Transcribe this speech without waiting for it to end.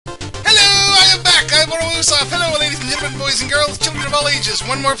Usopp! Hello, ladies and gentlemen, boys and girls, children of all ages.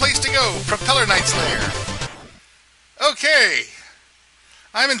 One more place to go. Propeller Knight's Lair. Okay.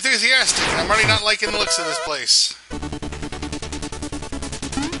 I'm enthusiastic, and I'm already not liking the looks of this place.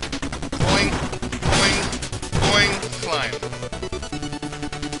 Boing, boing, boing, climb.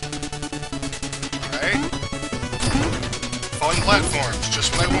 Alright. Falling platforms,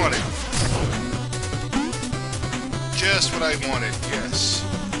 just what I wanted. Just what I wanted, yes.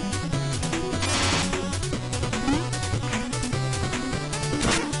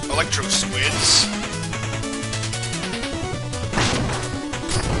 Electro squids.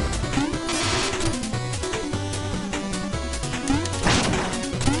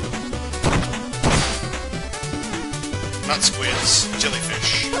 Not squids,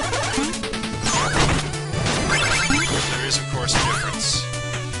 jellyfish. There is, of course, a difference.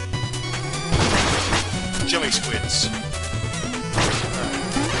 Jelly squids.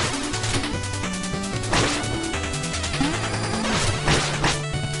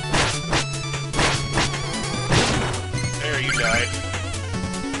 There, you died.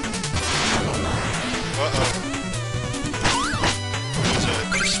 Uh-oh. There's a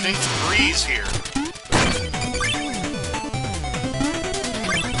distinct breeze here.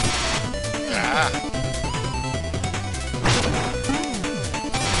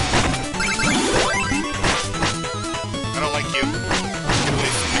 I don't like you. Get away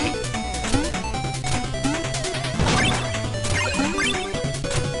from me.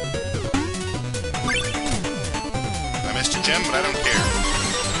 I missed a gem, but I don't care.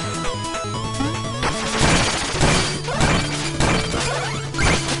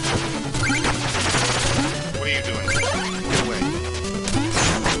 What are you doing? Get away.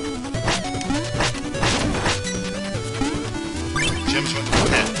 Gems went to the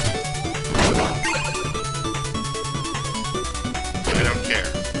head. I don't care.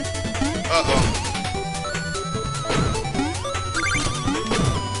 Uh-oh.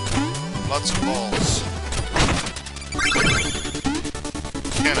 Lots of balls.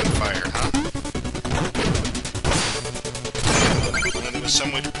 Cannon fire, huh? And then there was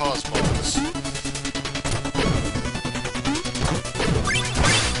some way to pause balls.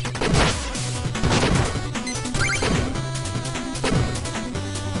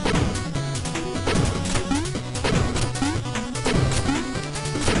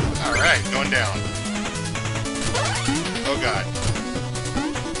 Alright, going down. Oh god.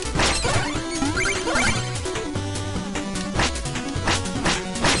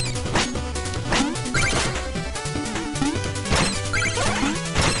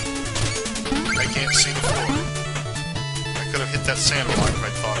 I can't see the floor. I could have hit that sand block if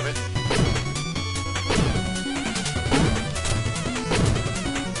I'd thought of it.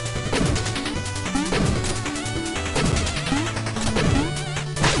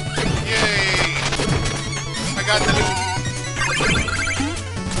 Got the loot.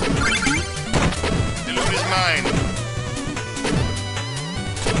 The loot is mine.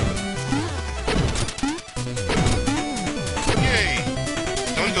 Yay.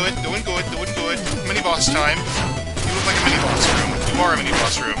 Doing good, doing good, doing good. Mini boss time. You look like a mini boss room. You are a mini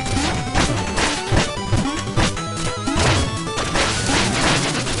boss room.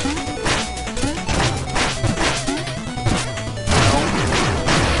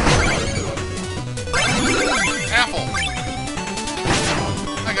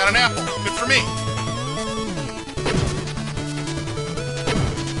 I got an apple. Good for me.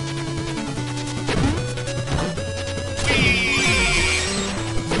 Whee!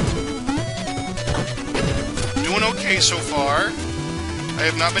 Doing okay so far. I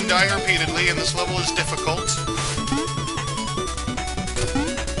have not been dying repeatedly, and this level is difficult.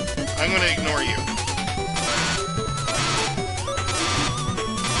 I'm going to ignore you.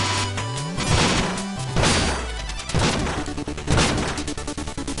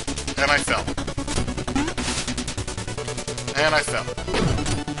 And I fell. And I fell.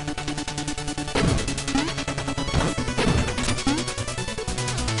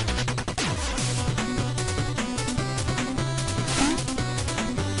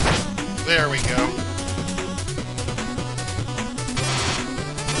 There we go.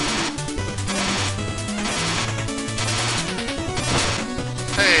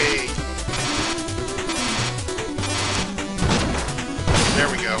 Hey! There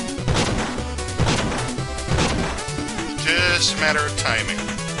we go. Just a matter of timing.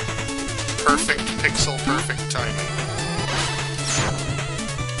 Perfect pixel, perfect timing.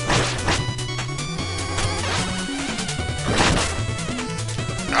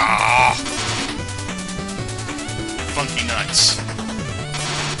 Ah! Funky nuts.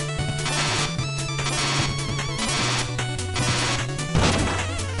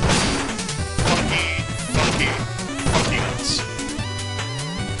 Funky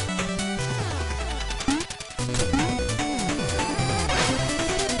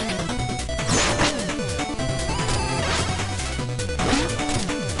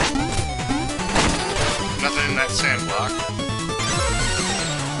sand block.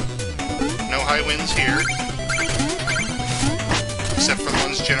 No high winds here. Except for the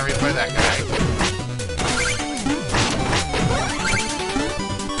ones generated by that guy.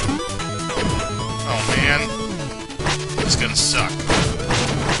 Oh man. This is gonna suck.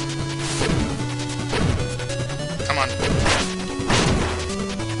 Come on.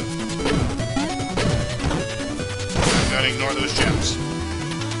 I'm gonna ignore those gems.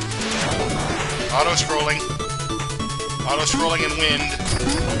 Auto-scrolling. Auto-scrolling and wind.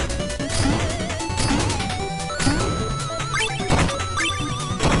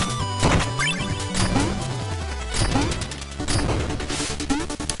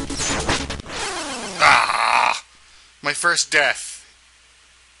 Ah! My first death.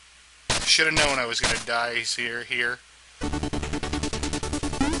 Should have known I was gonna die here.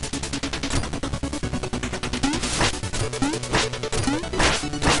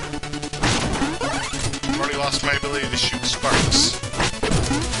 Lost my ability to shoot sparks.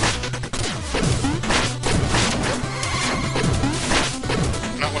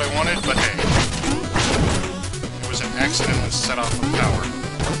 Not what I wanted, but hey. It was an accident that set off the power.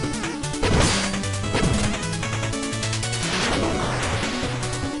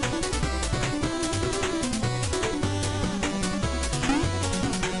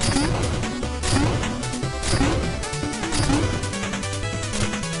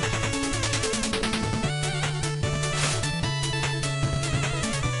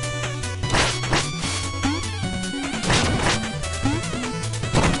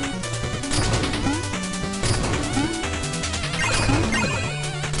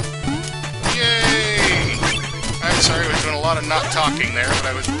 Sorry, I was doing a lot of not talking there, but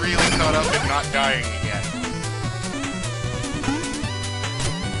I was really caught up in not dying again.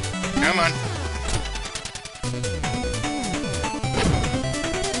 Come on.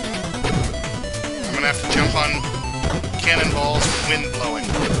 I'm gonna have to jump on cannonballs with wind blowing.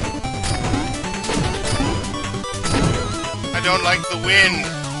 I don't like the wind.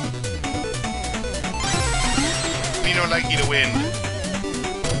 Me don't like the wind.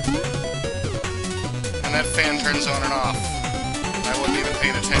 And that fan turns on and off. I wasn't even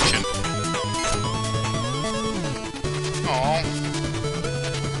paying attention. Aww.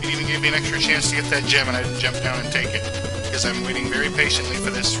 It even gave me an extra chance to get that gem, and I didn't jump down and take it. Because I'm waiting very patiently for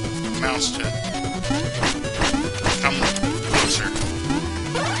this mouse to come closer.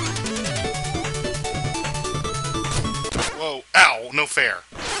 Whoa. Ow! No fair.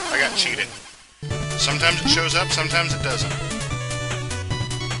 I got cheated. Sometimes it shows up, sometimes it doesn't.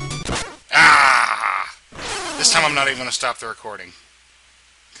 Ah! This time I'm not even going to stop the recording.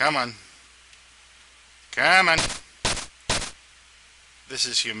 Come on. Come on. This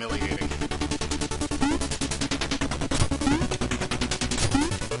is humiliating.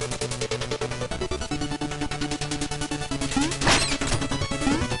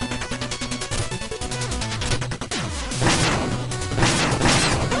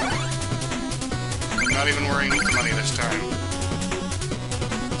 I'm not even worrying with the money this time.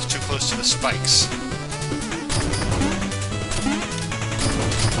 It's too close to the spikes.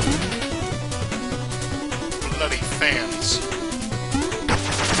 Bloody fans.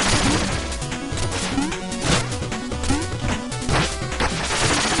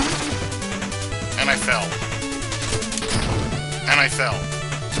 And I fell. And I fell.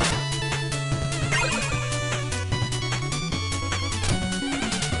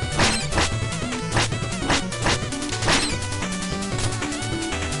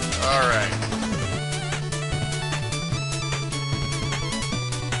 Alright.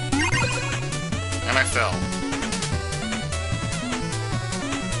 And I fell.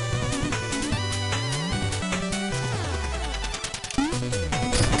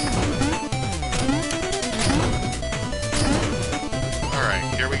 Alright,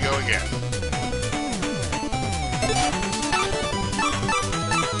 here we go again.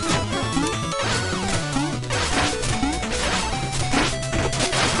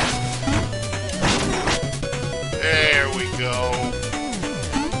 There we go.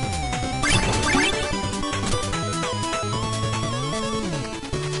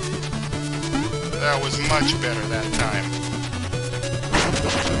 That was much better that time.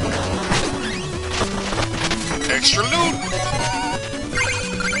 Extra loot!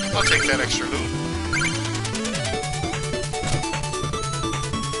 I'll take that extra loot.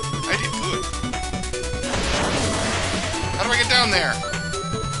 I did good. How do I get down there?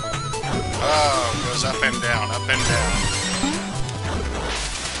 Oh, it goes up and down, up and down.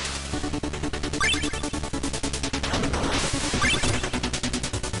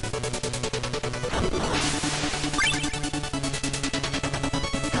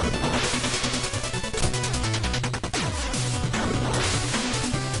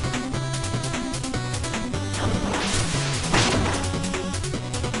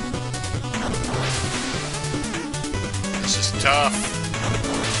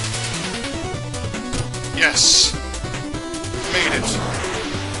 Yes! Made it.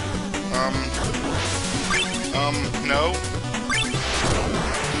 No?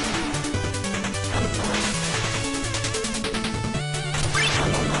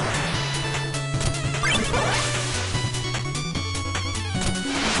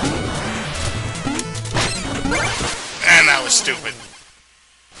 And that was stupid.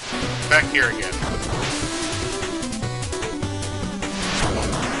 Back here again.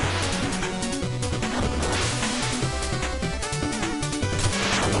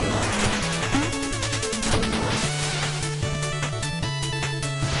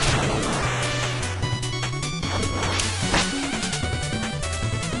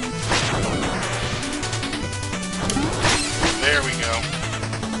 There we go.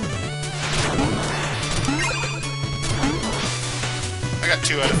 I got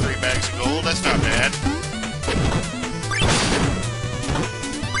 2 out of 3 bags of gold. That's not bad.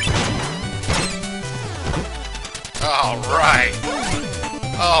 Alright.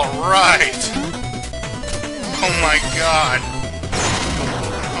 Alright. Oh my god.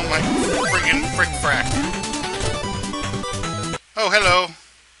 Oh my friggin' frick-frack. Oh, hello.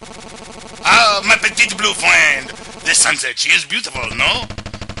 Ah, my petite blue friend. This sunset, she is beautiful, no?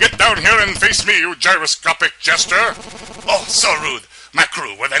 Get down here and face me, you gyroscopic jester! Oh, so rude. My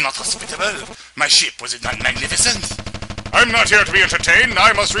crew, were they not hospitable? My ship, was it not magnificent? I'm not here to be entertained.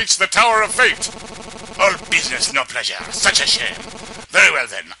 I must reach the Tower of Fate. All business, no pleasure. Such a shame. Very well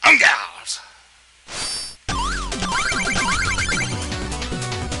then. En garde!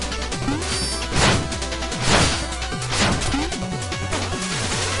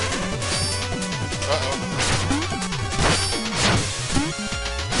 Uh-oh.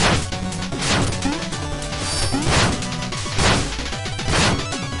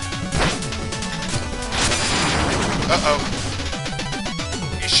 Uh-oh.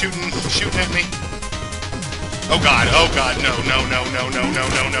 He's shooting at me. Oh god, no, no, no, no, no, no,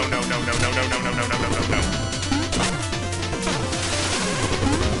 no, no, no, no, no, no, no, no, no, no, no, no, no.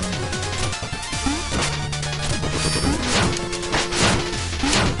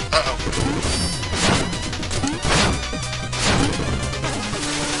 Uh-oh.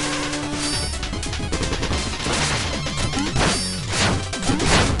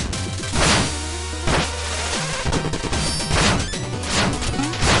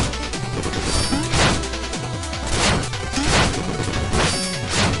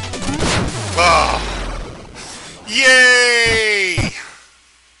 Yay!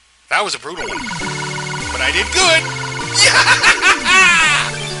 That was a brutal one. But I did good! Yeah!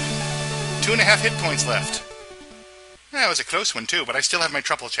 2.5 hit points left. That was a close one too, but I still have my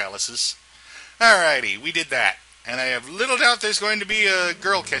truffle chalices. Alrighty, we did that. And I have little doubt there's going to be a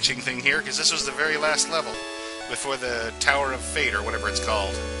girl catching thing here, because this was the very last level. Before the Tower of Fate, or whatever it's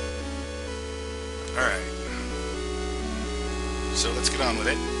called. Alright. So let's get on with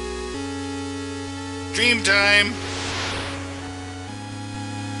it. Dream time!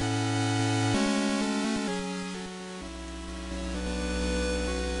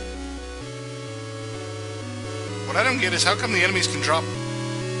 What I don't get is how come the enemies can drop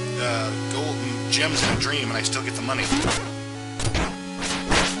gold and gems in a dream and I still get the money?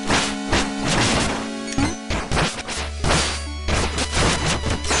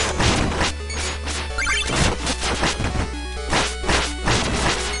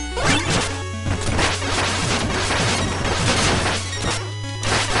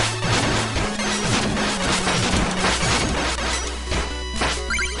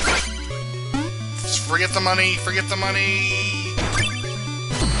 Forget the money, forget the money.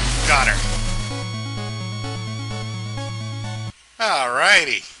 Got her.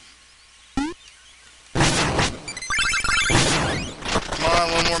 Alrighty. Come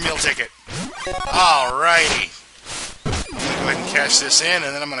on, one more meal ticket. Alrighty. I'm gonna go ahead and cash this in,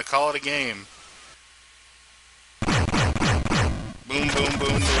 and then I'm gonna call it a game. Boom, boom,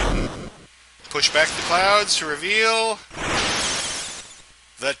 boom, boom. Push back the clouds to reveal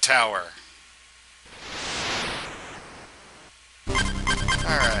the tower.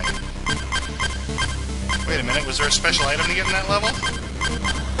 Alright. Wait a minute, was there a special item to get in that level?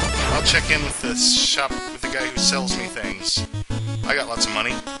 I'll check in with the shop, with the guy who sells me things. I got lots of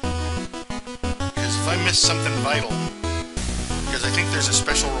money. Because if I miss something vital, because I think there's a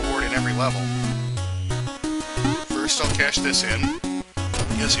special reward in every level. First I'll cash this in.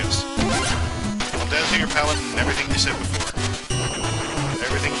 Yes, yes. I'll dazzle your palate and everything you said before.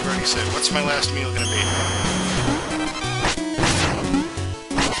 Everything you've already said. What's my last meal gonna be?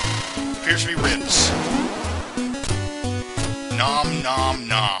 Appears to be ribs. Nom nom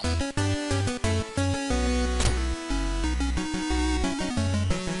nom.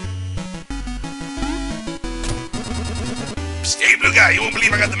 Psst, hey, blue guy, you won't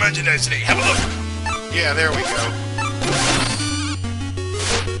believe I got the merchandise today. Have a look. Yeah, there we go.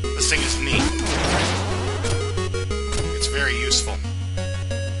 This thing is neat. It's very useful.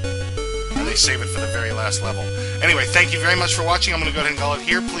 And they save it for the very last level. Anyway, thank you very much for watching. I'm going to go ahead and call it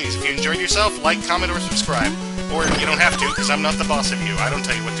here. Please, if you enjoyed yourself, like, comment, or subscribe. Or you don't have to, because I'm not the boss of you. I don't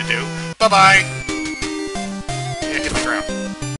tell you what to do. Bye-bye!